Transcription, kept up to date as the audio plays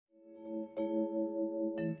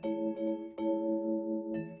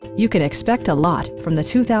You can expect a lot from the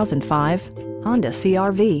 2005 Honda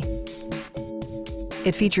CR-V.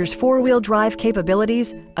 It features four-wheel drive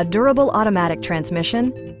capabilities, a durable automatic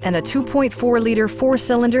transmission, and a 2.4-liter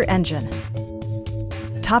four-cylinder engine.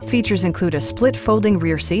 Top features include a split folding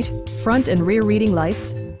rear seat, front and rear reading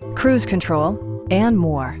lights, cruise control, and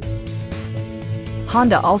more.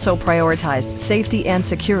 Honda also prioritized safety and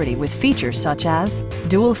security with features such as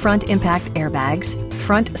dual front impact airbags,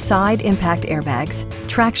 front side impact airbags,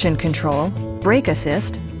 traction control, brake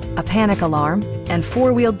assist, a panic alarm, and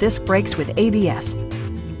four-wheel disc brakes with ABS.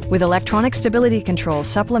 With electronic stability control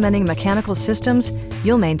supplementing mechanical systems,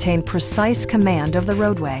 you'll maintain precise command of the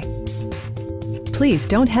roadway. Please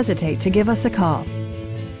don't hesitate to give us a call.